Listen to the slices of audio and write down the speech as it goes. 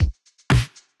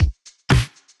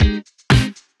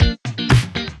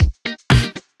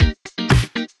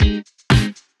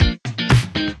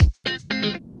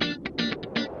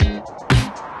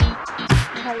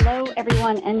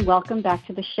everyone, and welcome back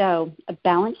to the show, A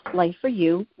Balanced Life for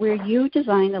You, where you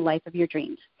design the life of your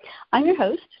dreams. I'm your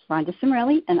host, Rhonda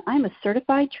Cimarelli, and I'm a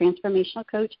certified transformational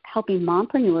coach helping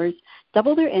mompreneurs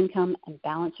double their income and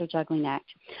balance their juggling act.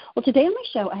 Well, today on my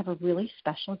show, I have a really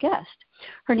special guest.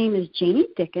 Her name is Janie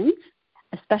Dickens,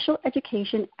 a special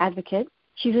education advocate.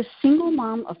 She's a single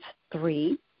mom of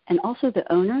 3 and also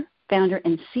the owner, founder,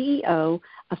 and CEO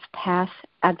of PATH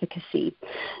Advocacy.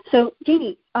 So,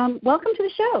 Janie, welcome to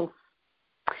the show.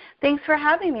 Thanks for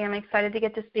having me. I'm excited to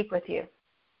get to speak with you.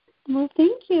 Well,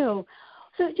 thank you.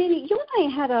 So, Janie, you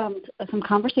and I had some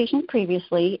conversation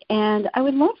previously, and I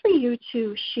would love for you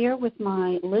to share with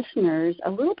my listeners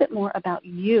a little bit more about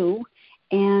you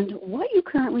and what you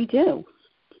currently do.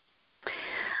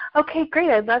 Okay,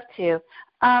 great. I'd love to.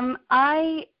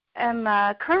 I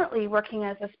am currently working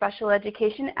as a special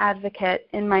education advocate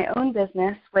in my own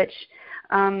business, which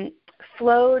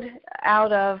flowed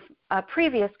out of a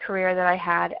previous career that I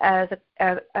had as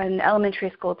an elementary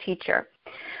school teacher.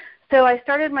 So I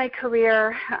started my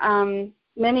career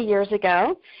many years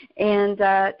ago and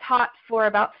taught for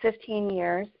about 15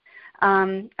 years.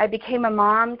 I became a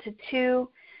mom to 2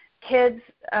 kids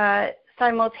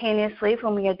simultaneously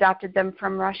when we adopted them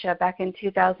from Russia back in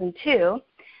 2002.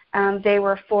 They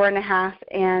were 4.5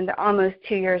 and almost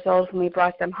 2 years old when we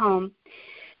brought them home.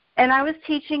 And I was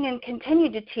teaching and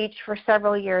continued to teach for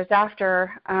several years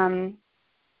after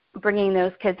bringing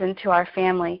those kids into our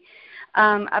family.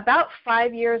 About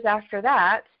 5 years after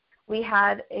that, we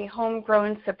had a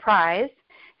homegrown surprise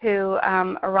who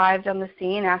arrived on the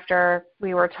scene after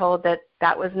we were told that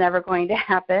that was never going to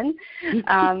happen.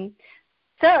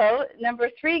 So number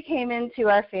 3 came into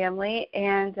our family,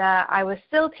 and I was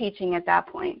still teaching at that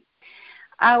point.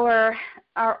 Our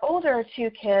older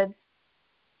 2 kids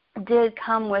did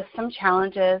come with some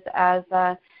challenges, as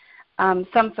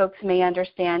some folks may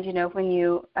understand. You know, when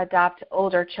you adopt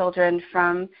older children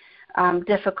from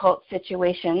difficult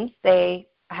situations, they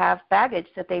have baggage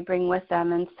that they bring with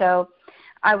them, and so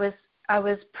I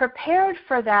was prepared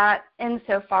for that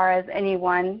insofar as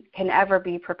anyone can ever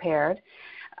be prepared.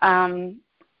 And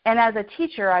as a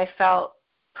teacher, I felt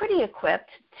pretty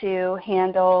equipped to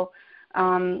handle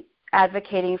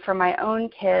advocating for my own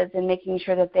kids and making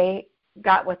sure that they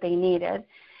got what they needed.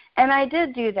 And I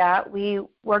did do that. We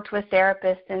worked with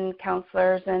therapists and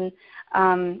counselors and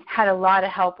had a lot of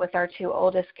help with our 2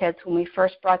 oldest kids when we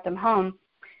first brought them home.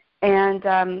 And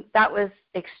that was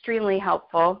extremely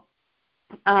helpful.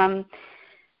 And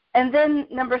then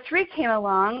number 3 came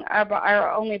along,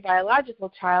 our only biological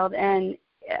child, and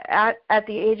at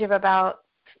the age of about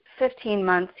 15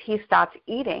 months, he stopped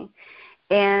eating.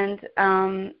 And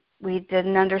we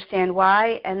didn't understand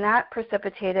why, and that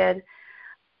precipitated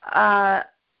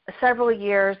several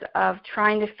years of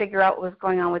trying to figure out what was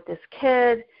going on with this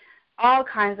kid, all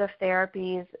kinds of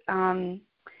therapies.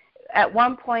 At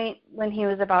one point, when he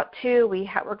was about 2, we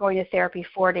were going to therapy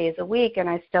 4 days a week, and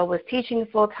I still was teaching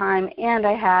full-time, and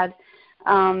I had,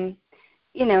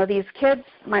 these kids,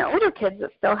 my older kids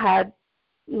that still had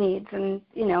needs and,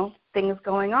 things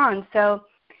going on. So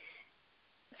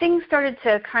things started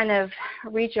to kind of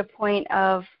reach a point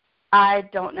of, I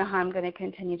don't know how I'm going to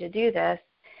continue to do this.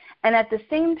 And at the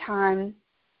same time,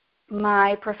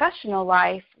 my professional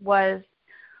life was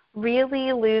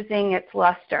really losing its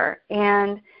luster.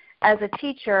 And as a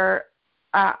teacher,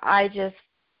 I just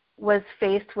was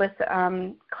faced with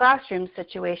classroom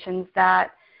situations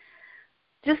that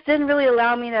just didn't really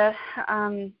allow me to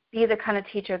be the kind of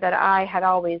teacher that I had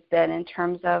always been, in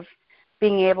terms of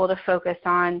being able to focus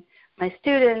on my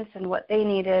students and what they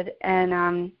needed.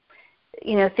 And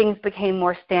things became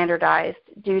more standardized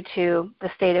due to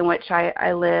the state in which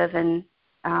I live, and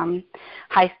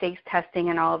high-stakes testing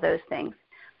and all of those things.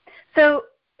 So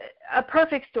a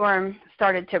perfect storm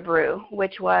started to brew,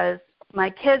 which was my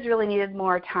kids really needed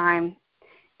more time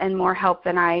and more help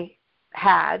than I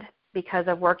had because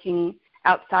of working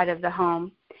outside of the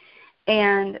home.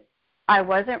 And I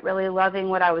wasn't really loving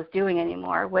what I was doing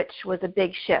anymore, which was a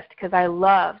big shift because I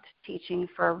loved teaching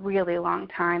for a really long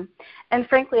time. And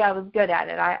frankly, I was good at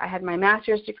it. I had my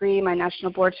master's degree, my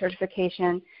national board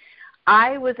certification.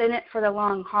 I was in it for the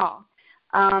long haul.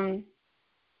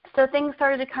 So things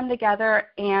started to come together,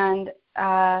 and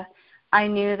I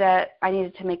knew that I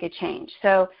needed to make a change.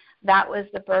 So that was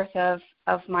the birth of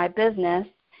my business,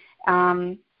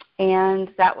 and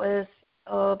that was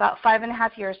about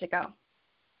 5.5 years ago.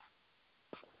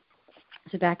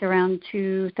 So back around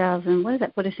 2000, what is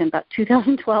it, about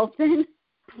 2012 then?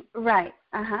 Right.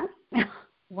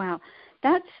 Wow.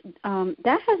 That's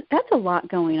a lot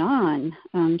going on,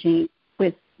 Janie,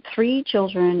 with 3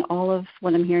 children, all of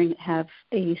what I'm hearing have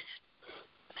a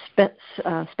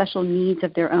special needs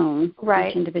of their own, right.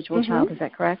 each individual child. Is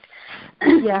that correct?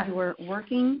 Yeah. You were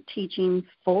working, teaching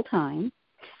full-time.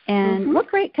 And what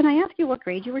grade, can I ask you what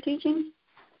grade you were teaching?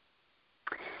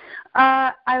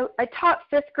 I taught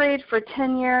 5th grade for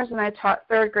 10 years, and I taught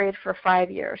 3rd grade for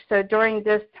 5 years. So during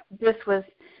this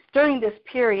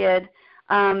period,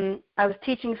 I was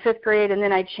teaching 5th grade, and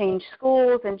then I changed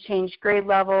schools and changed grade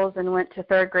levels and went to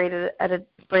 3rd grade at a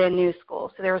brand new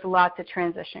school. So there was lots of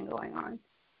transition going on.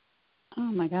 Oh,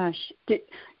 my gosh.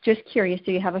 Just curious,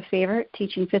 do you have a favorite,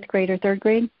 teaching 5th grade or 3rd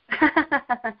grade?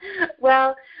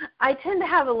 Well, I tend to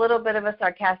have a little bit of a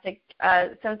sarcastic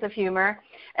sense of humor,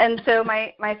 and so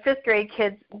my 5th grade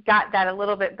kids got that a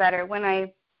little bit better. When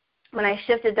I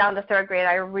shifted down to 3rd grade,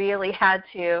 I really had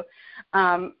to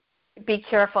be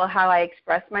careful how I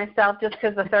expressed myself, just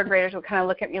because the 3rd graders would kind of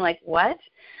look at me like, what?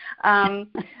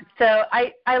 So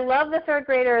I love the 3rd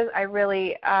graders. I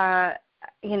really,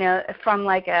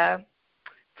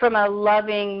 from a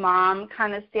loving mom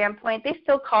kind of standpoint, they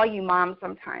still call you mom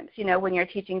sometimes. When you're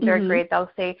teaching 3rd grade, they'll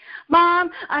say,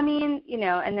 Mom, and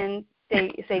then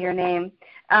they say your name.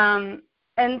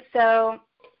 And so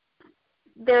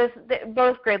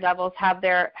both grade levels have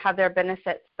their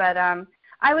benefits, but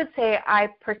I would say I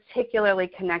particularly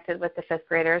connected with the 5th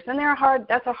graders, and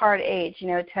that's a hard age,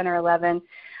 10 or 11.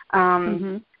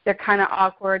 They're kind of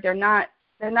awkward. They're not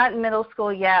in middle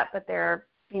school yet, but they're,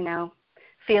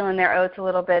 feeling their oats a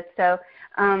little bit. So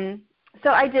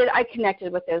I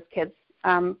connected with those kids.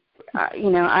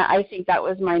 I think that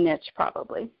was my niche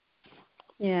probably.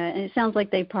 Yeah, and it sounds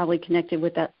like they probably connected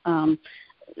with that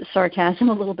sarcasm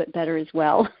a little bit better as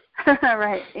well.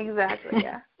 Right, exactly,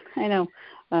 yeah. I know.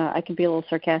 I can be a little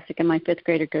sarcastic, and my 5th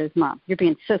grader goes, Mom, you're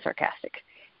being so sarcastic.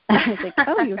 I was like,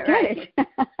 oh, you get it.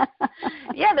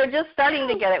 Yeah, they're just starting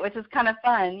to get it, which is kind of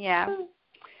fun, yeah.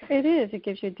 It is. It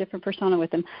gives you a different persona with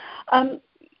them.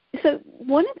 So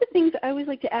one of the things I always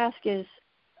like to ask is,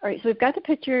 all right, so we've got the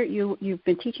picture. You've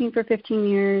been teaching for 15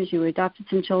 years. You adopted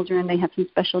some children. They have some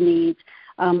special needs.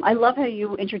 I love how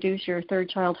you introduce your 3rd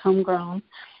child homegrown,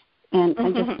 and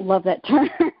I just love that term.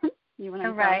 You and I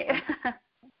right.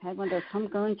 had one of those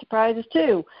homegrown surprises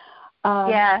too.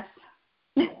 Yes.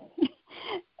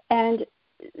 And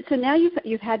so now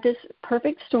you've had this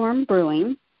perfect storm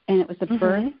brewing, and it was the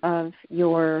birth of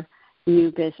your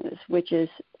new business, which is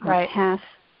Path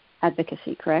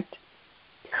Advocacy, correct?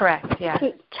 Correct, yeah.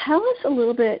 So tell us a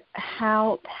little bit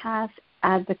how Path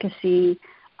Advocacy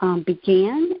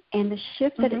began and the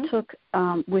shift that it took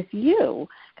with you,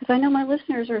 because I know my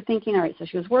listeners are thinking, all right, so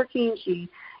she was working, you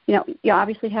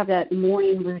obviously have that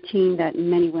morning routine that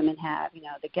many women have,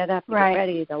 they get up, they get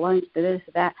ready, the lunch, the this,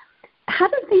 the that. How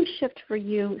did things shift for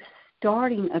you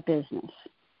starting a business?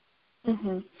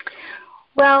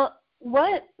 Well,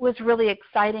 what was really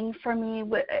exciting for me,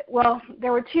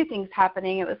 there were 2 things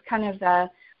happening. It was kind of the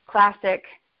classic,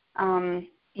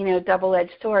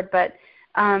 double-edged sword, but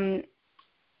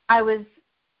I was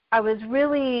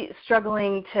really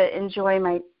struggling to enjoy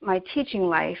my teaching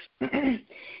life,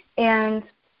 and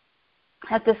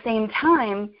at the same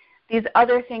time, these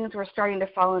other things were starting to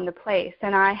fall into place.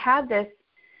 And I had this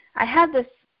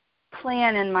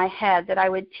plan in my head that I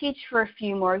would teach for a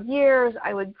few more years.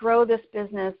 I would grow this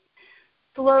business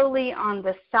slowly on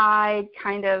the side,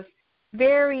 kind of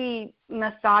very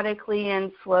methodically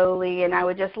and slowly, and I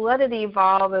would just let it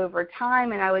evolve over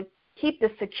time, and I would keep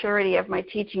the security of my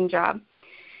teaching job.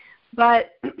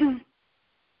 But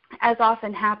as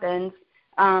often happens,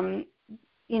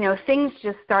 things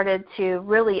just started to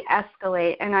really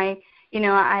escalate, and I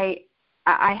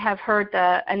have heard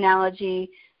the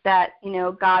analogy that,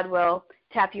 God will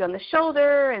tap you on the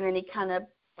shoulder, and then he kind of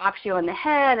bops you on the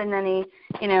head, and then he,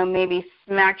 maybe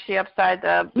smacks you upside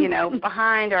the,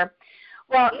 behind,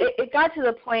 it got to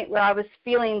the point where I was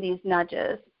feeling these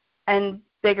nudges and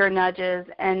bigger nudges,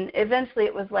 and eventually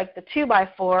it was like the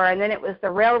 2x4, and then it was the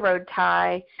railroad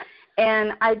tie,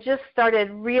 and I just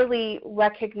started really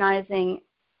recognizing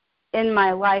in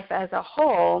my life as a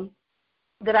whole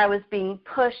that I was being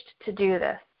pushed to do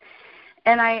this.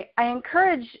 And I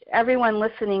encourage everyone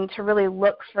listening to really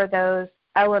look for those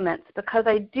elements, because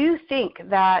I do think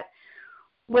that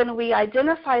when we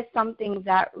identify something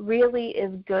that really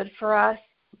is good for us,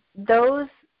 those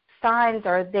signs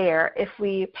are there if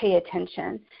we pay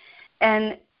attention.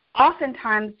 And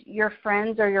oftentimes your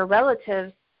friends or your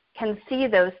relatives can see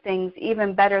those things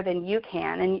even better than you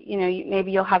can. And,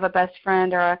 maybe you'll have a best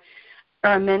friend or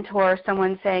a mentor or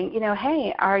someone saying,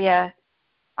 hey, are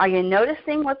you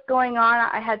noticing what's going on?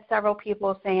 I had several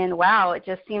people saying, wow, it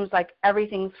just seems like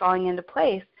everything's falling into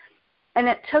place. And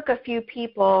it took a few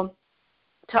people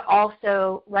to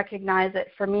also recognize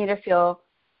it for me to feel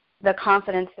the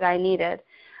confidence that I needed.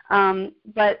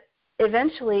 But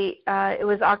eventually, it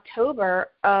was October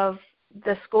of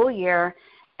the school year,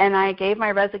 and I gave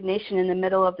my resignation in the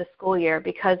middle of the school year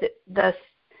because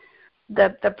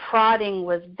the prodding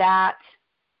was that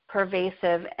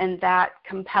pervasive and that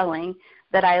compelling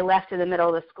that I left in the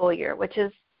middle of the school year, which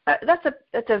is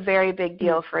that's a very big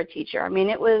deal for a teacher. I mean,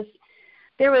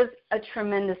 there was a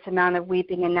tremendous amount of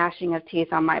weeping and gnashing of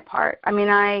teeth on my part. I mean,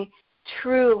 I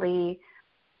truly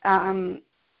I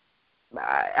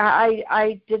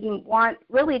didn't want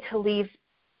really to leave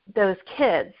those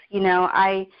kids.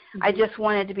 I just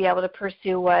wanted to be able to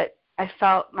pursue what I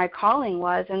felt my calling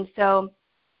was. And so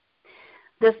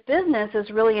this business is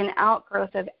really an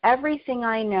outgrowth of everything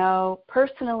I know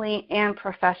personally and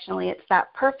professionally. It's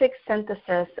that perfect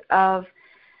synthesis of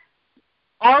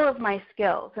all of my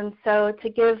skills. And so to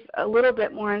give a little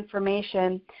bit more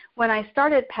information, when I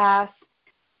started PASS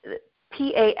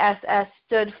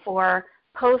stood for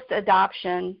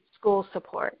Post-Adoption School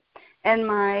Support. And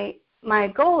my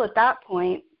goal at that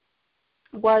point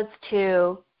was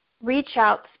to reach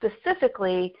out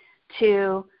specifically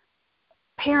to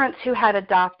parents who had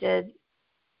adopted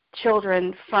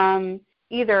children from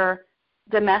either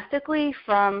domestically,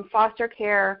 from foster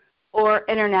care, or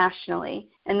internationally.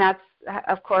 And that's,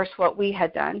 of course, what we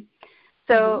had done.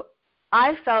 So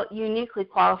I felt uniquely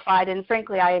qualified, and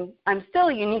frankly, I'm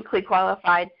still uniquely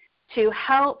qualified to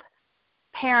help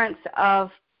parents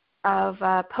of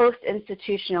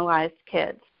post-institutionalized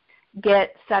kids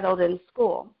get settled in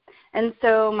school. And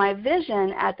so my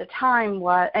vision at the time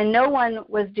was, and no one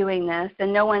was doing this,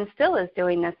 and no one still is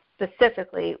doing this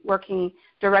specifically, working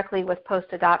directly with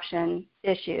post-adoption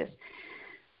issues.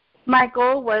 My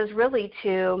goal was really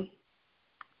to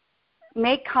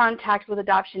make contact with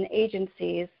adoption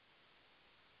agencies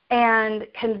and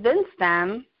convince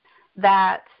them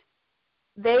that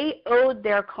they owed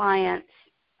their clients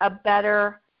a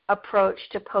better approach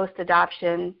to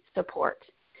post-adoption support.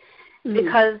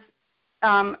 Because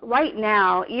right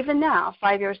now, even now,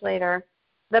 5 years later,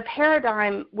 the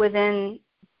paradigm within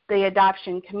the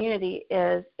adoption community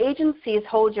is agencies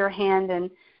hold your hand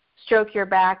and stroke your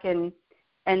back and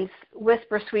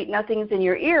whisper sweet nothings in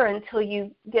your ear until you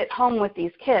get home with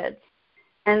these kids.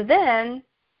 And then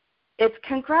it's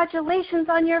congratulations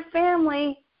on your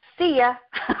family. See ya.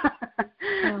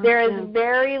 There is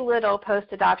very little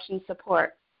post-adoption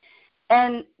support.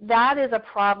 And that is a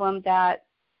problem that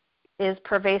is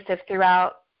pervasive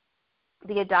throughout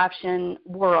the adoption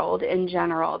world in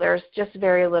general. There's just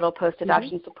very little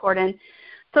post-adoption support. And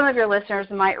some of your listeners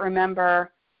might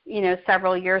remember,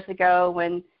 several years ago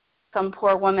when some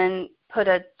poor woman put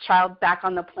a child back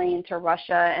on the plane to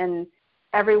Russia, and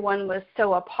everyone was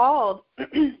so appalled.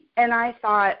 And I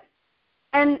thought,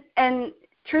 and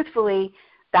truthfully,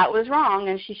 that was wrong,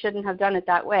 and she shouldn't have done it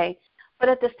that way. But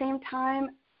at the same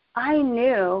time, I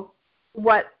knew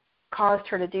what caused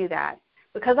her to do that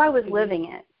because I was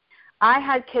living it. I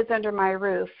had kids under my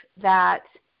roof that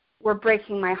were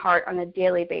breaking my heart on a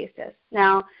daily basis.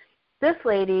 Now, this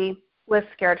lady was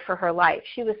scared for her life.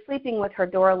 She was sleeping with her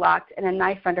door locked and a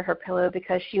knife under her pillow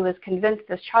because she was convinced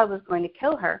this child was going to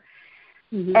kill her.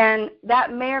 And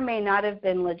that may or may not have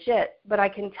been legit, but I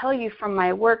can tell you from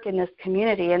my work in this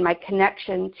community and my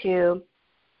connection to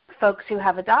folks who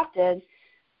have adopted,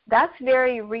 that's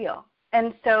very real.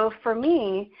 And so for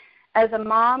me, as a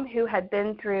mom who had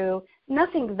been through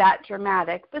nothing that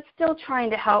dramatic, but still trying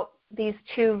to help these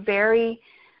two very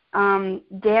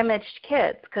damaged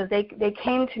kids because they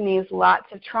came to me with lots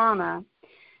of trauma,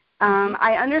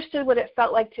 I understood what it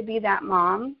felt like to be that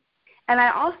mom. And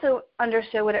I also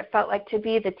understood what it felt like to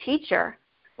be the teacher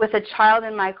with a child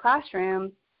in my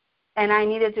classroom, and I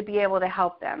needed to be able to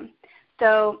help them.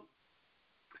 So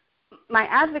my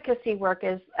advocacy work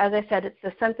is, as I said, it's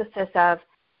the synthesis of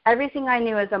everything I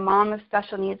knew as a mom of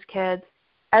special needs kids,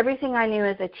 everything I knew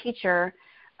as a teacher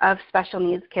of special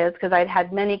needs kids, because I'd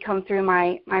had many come through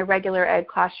my regular ed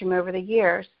classroom over the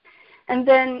years. And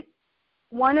then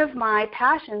one of my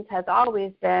passions has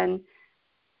always been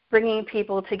bringing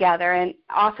people together, and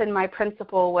often my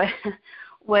principal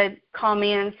would call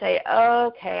me in and say,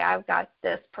 okay, I've got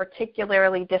this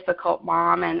particularly difficult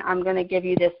mom, and I'm going to give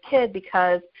you this kid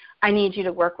because I need you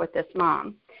to work with this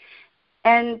mom.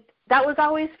 And that was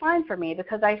always fine for me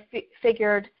because I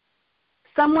figured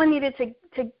someone needed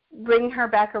to bring her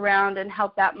back around and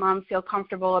help that mom feel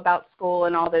comfortable about school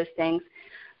and all those things.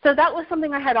 So that was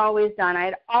something I had always done. I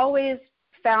had always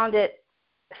found it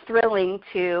thrilling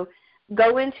to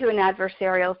go into an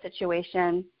adversarial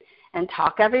situation and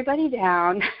talk everybody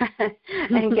down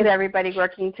and get everybody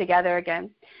working together again.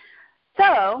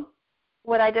 So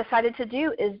what I decided to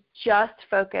do is just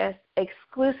focus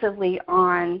exclusively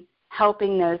on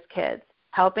helping those kids,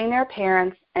 helping their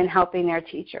parents, and helping their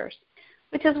teachers,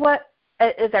 which is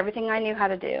everything I knew how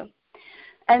to do.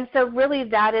 And so really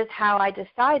that is how I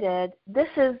decided this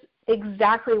is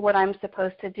exactly what I'm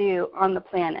supposed to do on the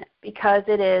planet, because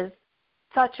it is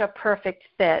such a perfect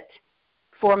fit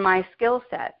for my skill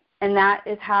set. And that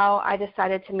is how I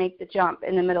decided to make the jump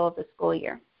in the middle of the school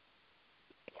year.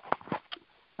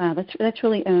 Wow, that's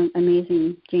really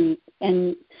amazing, Janie.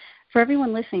 And for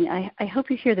everyone listening, I hope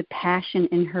you hear the passion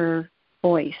in her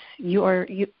voice.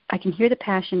 I can hear the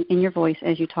passion in your voice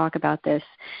as you talk about this,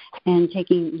 and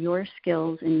taking your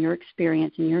skills and your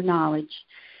experience and your knowledge,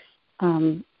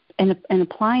 and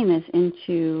applying this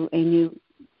into a new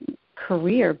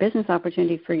career, business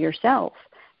opportunity for yourself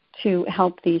to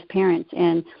help these parents.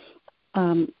 And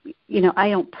I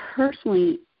don't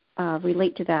personally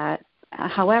relate to that.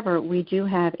 However, we do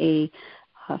have a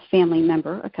family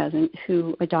member, a cousin,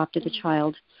 who adopted a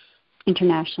child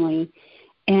internationally.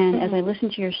 And as I listen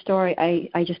to your story,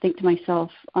 I just think to myself,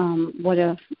 what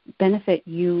a benefit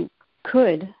you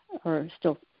could, or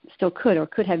still could, or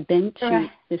could have been to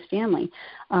this family,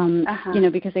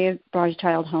 because they had brought a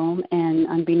child home, and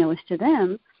unbeknownst to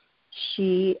them,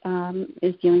 she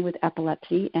is dealing with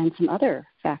epilepsy and some other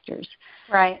factors.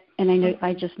 Right. And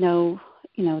I just know,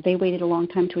 they waited a long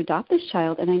time to adopt this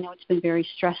child, and I know it's been very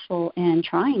stressful and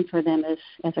trying for them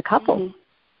as a couple. Mm-hmm.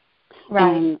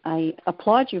 Right. And I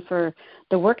applaud you for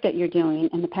the work that you're doing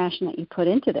and the passion that you put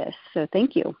into this. So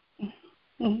thank you.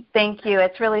 Thank you.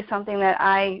 It's really something that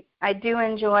I do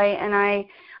enjoy, and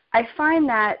I find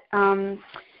that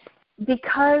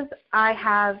because I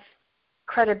have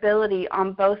credibility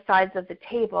on both sides of the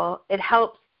table, it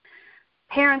helps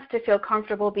parents to feel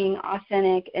comfortable being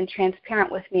authentic and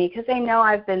transparent with me, because they know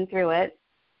I've been through it.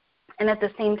 And at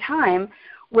the same time,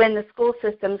 when the school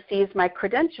system sees my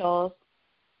credentials,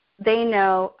 they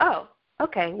know, oh,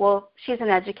 okay, well, she's an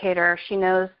educator. She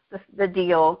knows the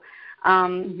deal.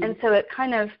 And so it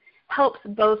kind of helps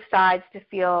both sides to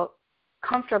feel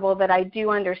comfortable that I do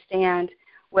understand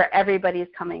where everybody's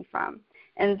coming from.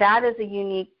 And that is a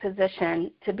unique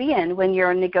position to be in when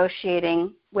you're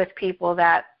negotiating with people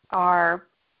that are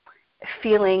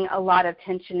feeling a lot of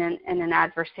tension in an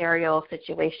adversarial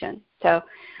situation. So,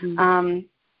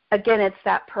 again, it's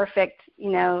that perfect,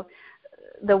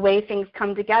 the way things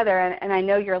come together. And I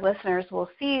know your listeners will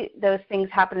see those things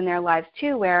happen in their lives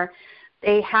too, where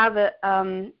they have a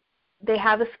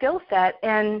skill set,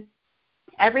 and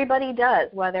everybody does,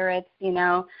 whether it's,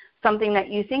 something that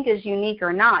you think is unique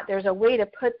or not. There's a way to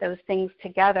put those things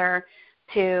together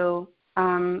to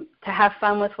have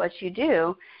fun with what you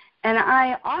do. And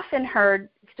I often heard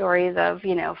stories of,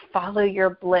 follow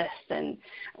your bliss and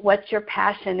what's your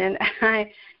passion. And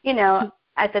I,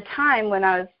 at the time when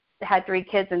I had 3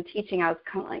 kids and teaching, I was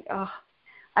kind of like, oh,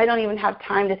 I don't even have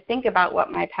time to think about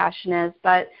what my passion is.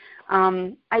 But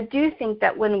I do think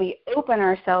that when we open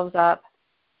ourselves up,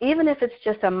 even if it's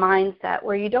just a mindset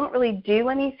where you don't really do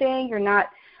anything, you're not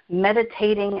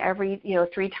meditating every,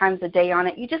 3 times a day on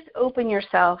it, you just open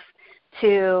yourself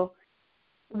to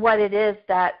what it is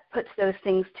that puts those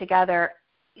things together,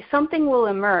 something will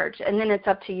emerge, and then it's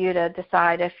up to you to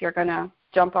decide if you're going to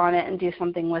jump on it and do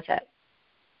something with it.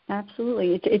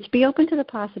 Absolutely. It's be open to the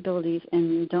possibilities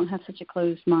and don't have such a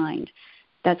closed mind.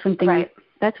 That's when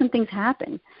things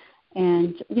happen.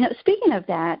 And, speaking of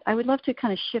that, I would love to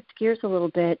kind of shift gears a little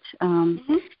bit. One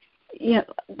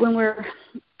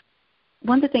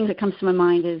of the things that comes to my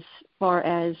mind as far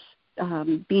as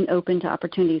being open to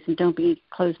opportunities and don't be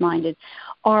closed-minded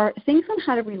are things on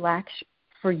how to relax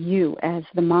for you as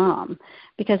the mom.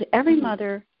 Because every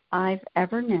mother I've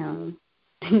ever known,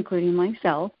 including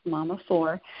myself, mom of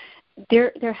 4,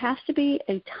 there has to be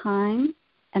a time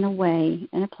and a way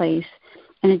and a place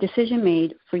and a decision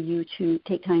made for you to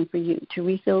take time for you, to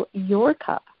refill your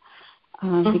cup.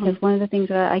 Because one of the things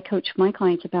that I coach my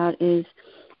clients about is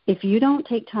if you don't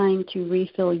take time to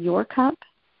refill your cup,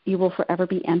 you will forever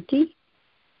be empty.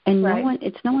 And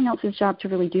it's no one else's job to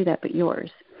really do that but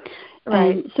yours.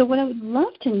 Right. And so what I would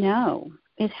love to know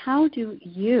is, how do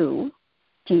you,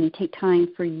 Janie, take time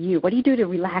for you? What do you do to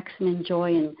relax and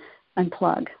enjoy and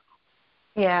unplug?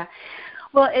 Yeah.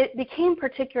 Well, it became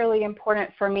particularly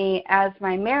important for me as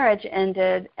my marriage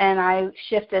ended and I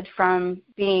shifted from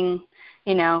being,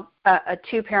 a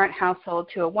 2-parent household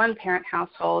to a 1-parent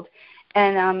household.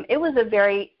 And it was a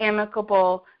very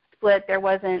amicable split.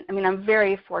 I'm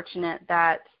very fortunate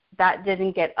that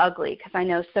didn't get ugly, because I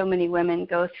know so many women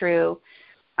go through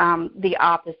the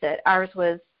opposite. Ours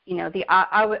was,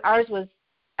 ours was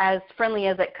as friendly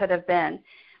as it could have been.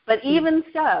 But even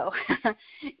so,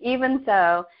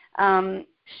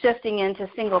 shifting into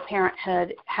single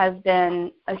parenthood has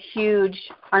been a huge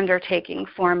undertaking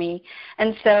for me.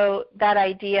 And so that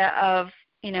idea of,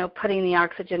 putting the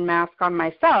oxygen mask on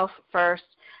myself first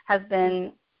has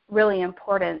been really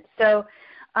important. So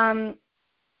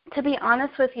to be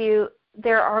honest with you,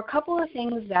 there are a couple of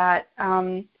things that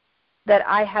that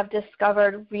I have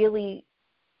discovered really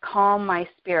calm my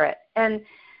spirit. And,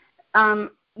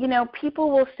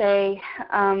 people will say,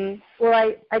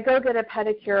 well, I go get a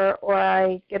pedicure or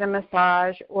I get a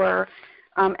massage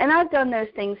and I've done those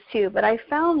things too, but I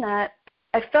found that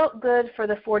I felt good for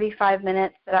the 45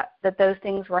 minutes that those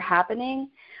things were happening,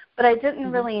 but I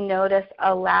didn't really notice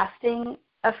a lasting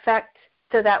effect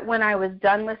so that when I was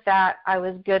done with that, I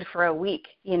was good for a week,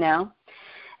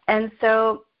 And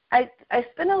so I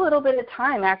spent a little bit of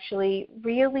time actually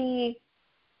really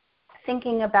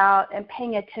thinking about and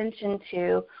paying attention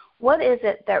to what is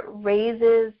it that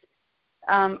raises,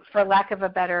 for lack of a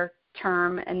better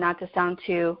term, and not to sound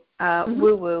too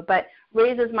woo-woo, but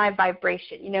raises my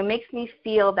vibration, makes me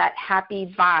feel that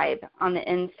happy vibe on the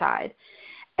inside.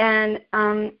 And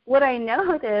what I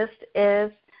noticed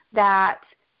is that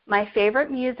my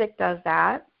favorite music does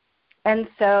that. And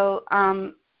so,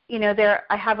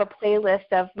 I have a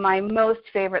playlist of my most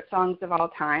favorite songs of all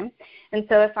time. And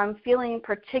so if I'm feeling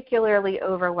particularly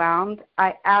overwhelmed,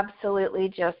 I absolutely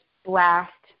just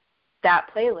blast that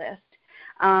playlist.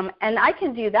 And I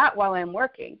can do that while I'm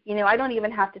working. I don't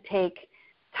even have to take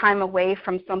time away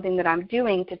from something that I'm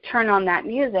doing to turn on that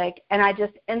music, and I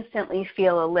just instantly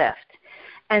feel a lift.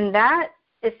 And that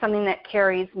is something that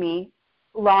carries me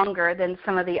longer than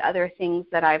some of the other things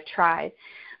that I've tried.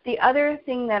 The other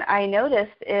thing that I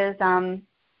noticed is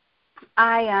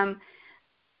I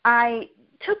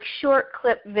took short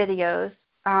clip videos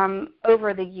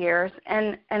over the years,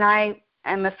 and I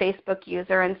am a Facebook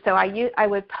user, and so I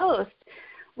would post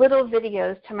little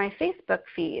videos to my Facebook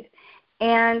feed.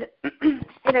 And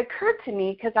it occurred to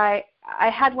me, because I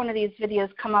had one of these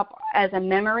videos come up as a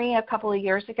memory a couple of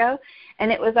years ago,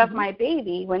 and it was of my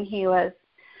baby when he was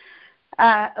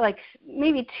like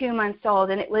maybe 2 months old,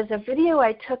 and it was a video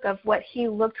I took of what he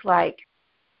looked like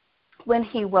when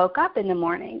he woke up in the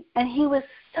morning, and he was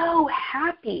so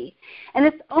happy. And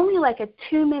it's only like a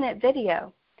 2-minute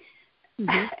video,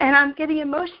 and I'm getting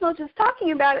emotional just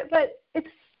talking about it, but it's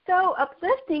so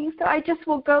uplifting. So I just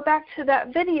will go back to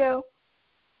that video,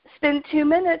 spend 2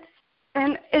 minutes,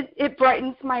 and it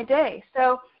brightens my day.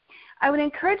 So I would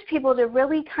encourage people to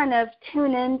really kind of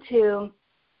tune into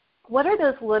what are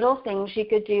those little things you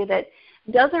could do that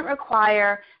doesn't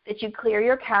require that you clear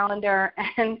your calendar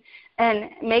and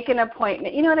make an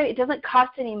appointment. You know what I mean? It doesn't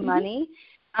cost any money.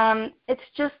 It's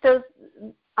just those.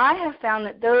 I have found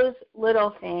that those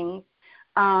little things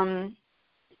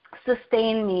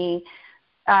sustain me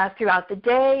throughout the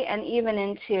day and even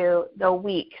into the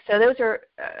week. So those are,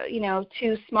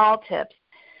 2 small tips.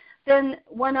 Then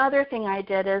one other thing I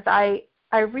did is I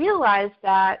realized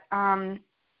that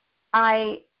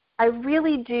I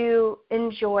really do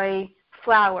enjoy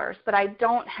flowers, but I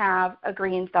don't have a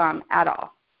green thumb at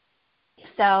all.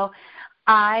 So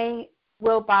I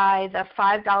will buy the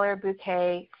 $5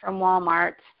 bouquet from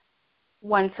Walmart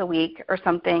once a week or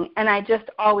something, and I just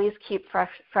always keep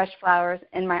fresh flowers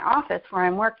in my office where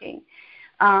I'm working.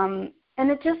 And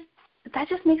that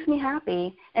just makes me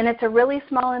happy. And it's a really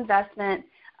small investment.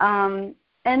 And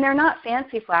they're not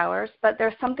fancy flowers, but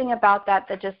there's something about that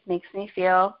just makes me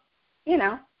feel,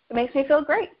 it makes me feel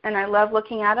great. And I love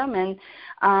looking at them,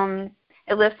 and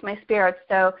it lifts my spirits.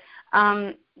 So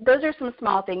those are some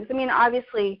small things. I mean,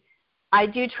 obviously, I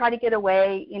do try to get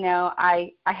away.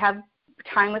 I have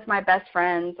time with my best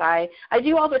friends. I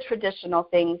do all the traditional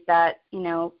things that,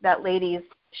 that ladies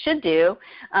should do,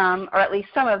 or at least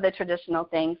some of the traditional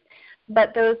things.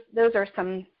 But those are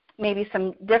maybe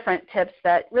some different tips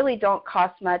that really don't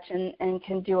cost much and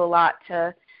can do a lot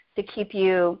to keep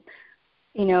you,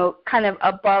 kind of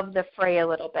above the fray a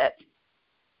little bit.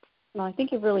 Well, I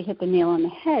think you really hit the nail on the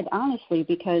head, honestly,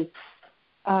 because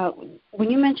when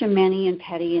you mentioned mani and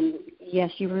pedi, and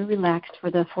yes, you were relaxed for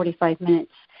the 45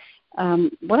 minutes,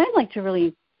 what I'd like to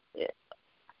really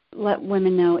let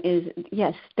women know is,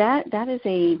 yes, that is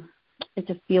it's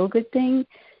a feel-good thing.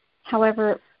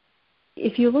 However,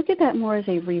 if you look at that more as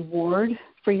a reward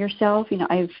for yourself,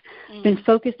 I've been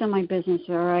focused on my business,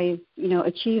 or I've,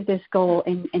 achieved this goal,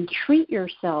 and treat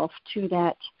yourself to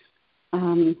that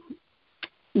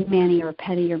mani or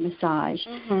pedi or massage.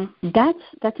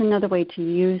 That's another way to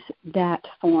use that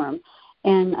form.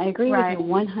 And I agree with you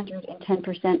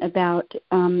 110% about,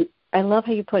 I love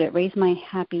how you put it, raise my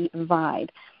happy vibe.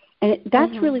 And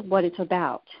that's really what it's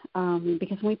about.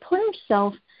 Because when we put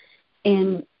ourselves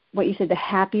in what you said, the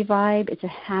happy vibe. It's a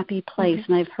happy place.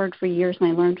 And I've heard for years, and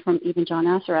I learned from even John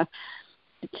Assara,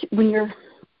 when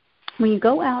you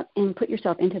go out and put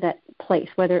yourself into that place,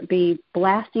 whether it be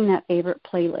blasting that favorite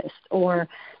playlist or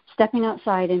stepping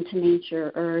outside into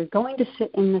nature or going to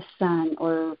sit in the sun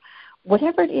or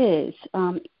whatever it is,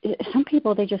 some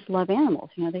people, they just love animals.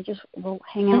 They just will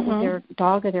hang out with their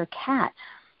dog or their cat.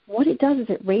 What it does is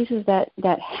it raises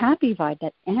that happy vibe,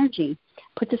 that energy,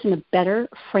 puts us in a better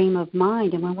frame of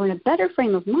mind. And when we're in a better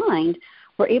frame of mind,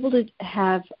 we're able to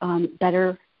have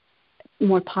better,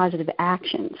 more positive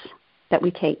actions that we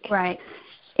take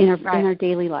in our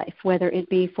daily life, whether it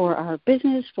be for our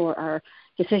business, for our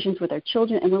decisions with our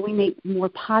children. And when we make more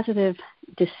positive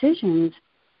decisions,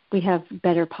 we have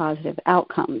better positive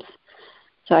outcomes.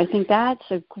 So I think that's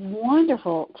a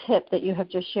wonderful tip that you have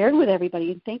just shared with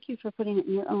everybody. And thank you for putting it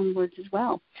in your own words as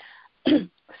well. Sure.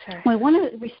 Well, I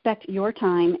want to respect your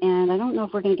time, and I don't know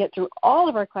if we're going to get through all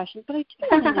of our questions, but I do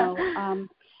want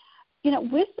to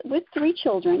know, with 3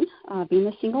 children, being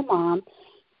a single mom,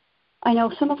 I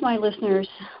know some of my listeners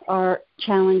are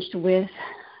challenged with,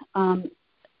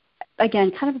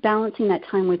 again, kind of balancing that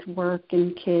time with work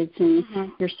and kids and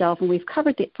yourself, and we've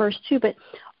covered the first 2, but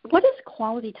what does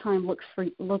quality time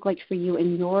look like for you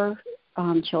and your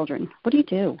children? What do you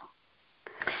do?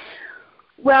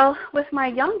 Well, with my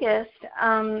youngest,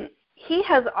 he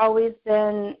has always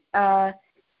been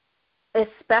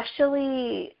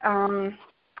especially,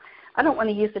 I don't want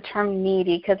to use the term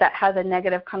needy because that has a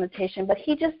negative connotation, but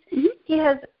he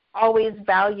has always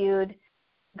valued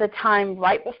the time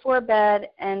right before bed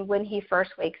and when he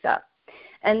first wakes up.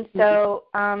 And so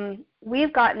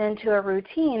we've gotten into a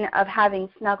routine of having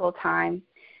snuggle time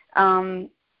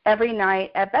every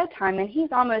night at bedtime, and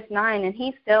he's almost 9, and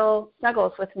he still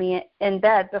snuggles with me in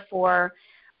bed before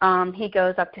he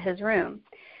goes up to his room.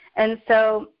 And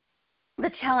so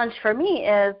the challenge for me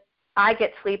is I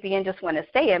get sleepy and just want to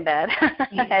stay in bed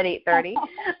at 8:30.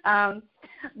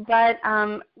 But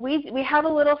we have a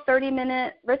little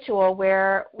 30-minute ritual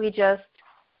where we just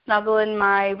snuggle in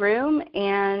my room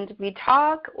and we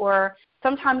talk, or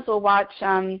sometimes we'll watch,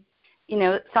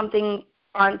 something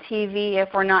on TV if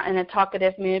we're not in a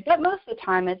talkative mood. But most of the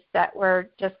time it's that we're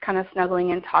just kind of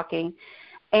snuggling and talking.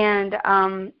 And,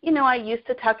 I used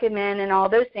to tuck him in and all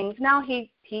those things. Now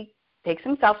he takes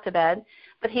himself to bed,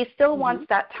 but he still wants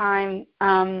that time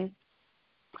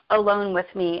alone with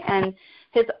me. And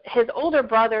his older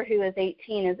brother, who is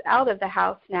 18, is out of the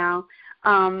house now,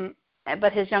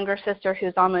 but his younger sister,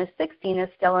 who's almost 16, is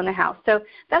still in the house. So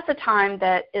that's a time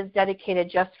that is dedicated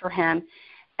just for him.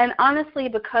 And honestly,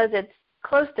 because it's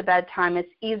close to bedtime,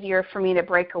 it's easier for me to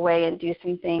break away and do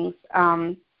some things,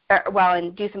 and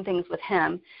do some things with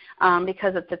him,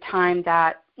 because it's a time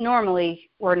that normally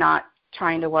we're not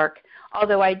trying to work,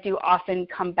 although I do often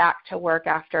come back to work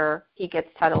after he gets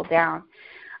settled down.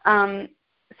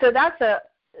 So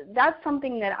that's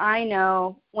something that I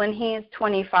know when he's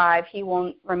 25, he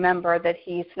won't remember that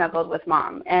he snuggled with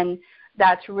Mom. And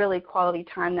that's really quality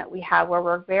time that we have where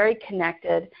we're very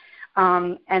connected,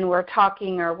 and we're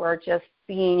talking or we're just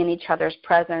being in each other's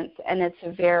presence. And it's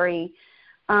a very,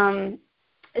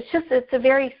 it's a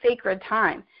very sacred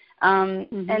time.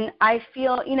 And I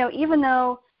feel, even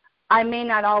though I may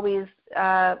not always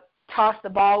toss the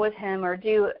ball with him or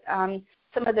do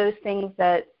some of those things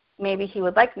that maybe he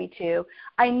would like me to,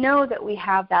 I know that we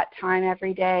have that time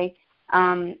every day,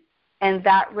 and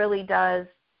that really does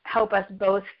help us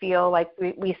both feel like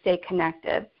we stay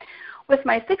connected. With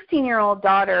my 16-year-old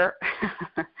daughter,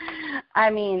 I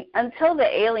mean, until the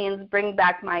aliens bring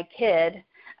back my kid,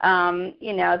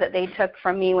 that they took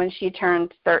from me when she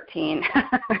turned 13,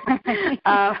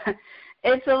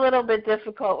 it's a little bit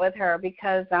difficult with her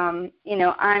because, I'm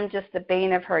just the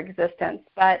bane of her existence.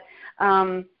 But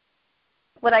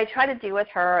what I try to do with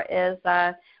her is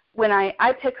when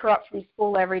I pick her up from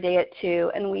school every day at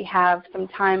 2, and we have some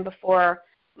time before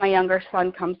my younger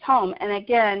son comes home. And,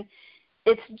 again,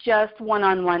 it's just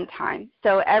one-on-one time.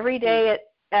 So every day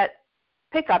at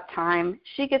pickup time,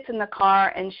 she gets in the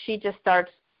car and she just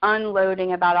starts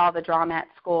unloading about all the drama at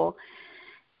school.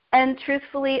 And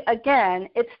truthfully, again,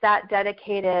 it's that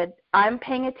dedicated, I'm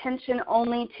paying attention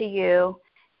only to you,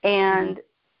 and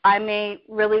I may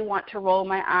really want to roll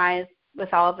my eyes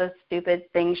with all the stupid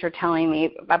things you're telling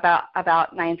me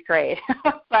about ninth grade.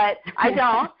 But I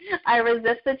don't. I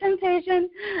resist the temptation.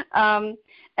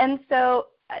 And so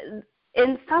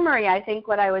in summary, I think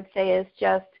what I would say is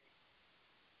just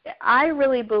I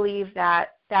really believe that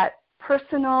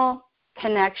personal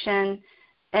connection,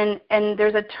 and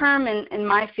there's a term in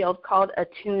my field called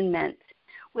attunement,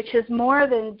 which is more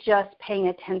than just paying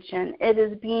attention. It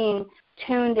is being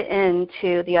tuned in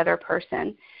to the other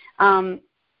person.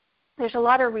 there's a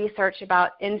lot of research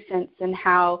about infants and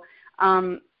how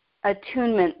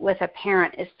attunement with a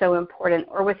parent is so important,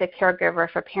 or with a caregiver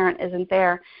if a parent isn't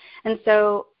there. And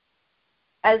so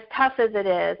as tough as it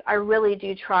is, I really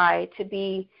do try to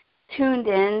be tuned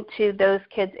in to those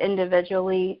kids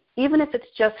individually, even if it's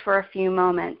just for a few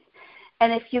moments.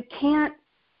 And if you can't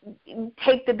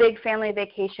take the big family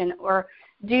vacation or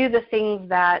do the things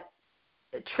that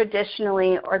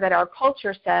traditionally or that our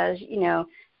culture says,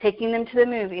 taking them to the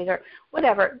movies or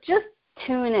whatever, just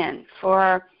tune in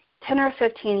for 10 or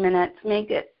 15 minutes.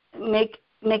 Make it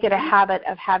a habit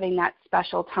of having that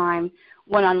special time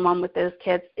one-on-one with those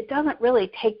kids. It doesn't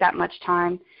really take that much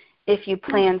time if you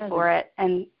plan for it,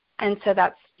 and so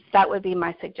that would be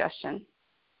my suggestion.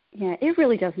 Yeah, it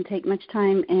really doesn't take much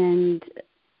time, and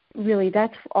really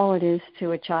that's all it is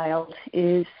to a child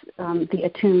is the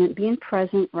attunement, being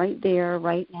present right there,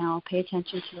 right now, pay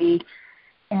attention to me.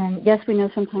 And yes, we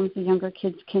know sometimes the younger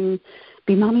kids can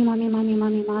be mommy, mommy, mommy,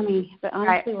 mommy, mommy. But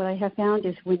honestly, What I have found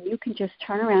is when you can just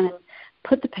turn around and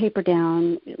put the paper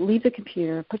down, leave the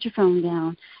computer, put your phone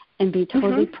down, and be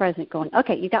totally present, going,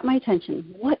 okay, you got my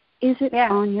attention. What is it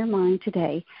on your mind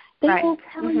today? They will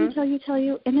tell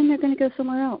you, and then they're going to go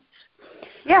somewhere else.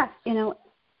 Yeah.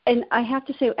 And I have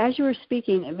to say, as you were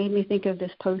speaking, it made me think of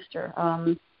this poster.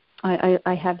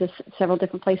 I have this several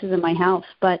different places in my house,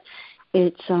 but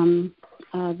it's a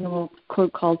little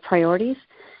quote called Priorities.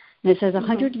 And it says,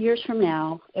 100 years from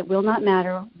now, it will not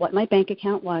matter what my bank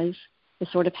account was, the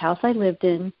sort of house I lived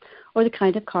in, or the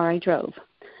kind of car I drove.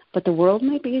 But the world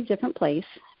might be a different place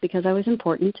because I was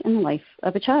important in the life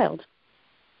of a child.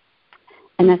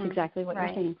 And that's exactly what you're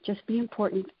saying. Just be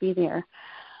important, be there.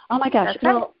 Oh my gosh. That's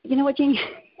well, you know what, Janie?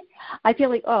 I feel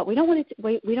like, I don't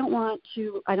want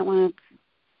to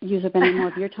use up any more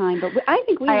of your time, but I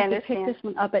think we have to pick this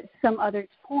one up at some other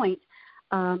point.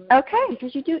 Okay.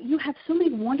 Because you have so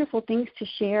many wonderful things to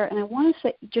share, and I want to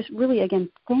say just really, again,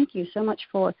 thank you so much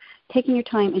for taking your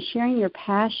time and sharing your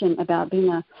passion about being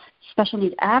a special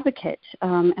needs advocate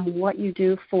and what you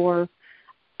do for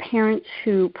parents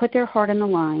who put their heart on the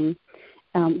line,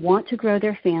 want to grow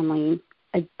their family,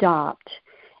 adopt,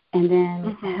 and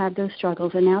then have those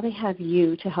struggles, and now they have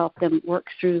you to help them work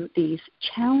through these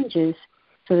challenges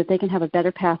so that they can have a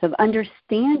better path of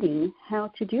understanding how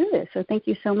to do this. So thank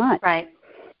you so much. Right.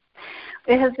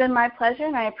 It has been my pleasure,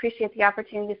 and I appreciate the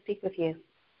opportunity to speak with you.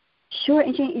 Sure.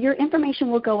 And Jane, your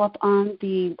information will go up on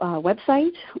the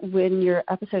website when your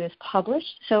episode is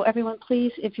published. So everyone,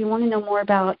 please, if you want to know more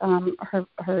about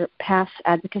her past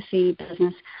advocacy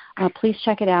business, please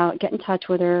check it out. Get in touch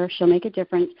with her. She'll make a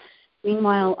difference.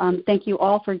 Meanwhile, thank you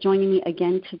all for joining me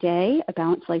again today, A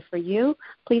Balanced Life for You.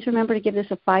 Please remember to give this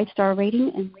a 5-star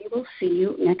rating, and we will see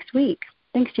you next week.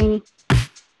 Thanks, Janie.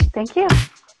 Thank you.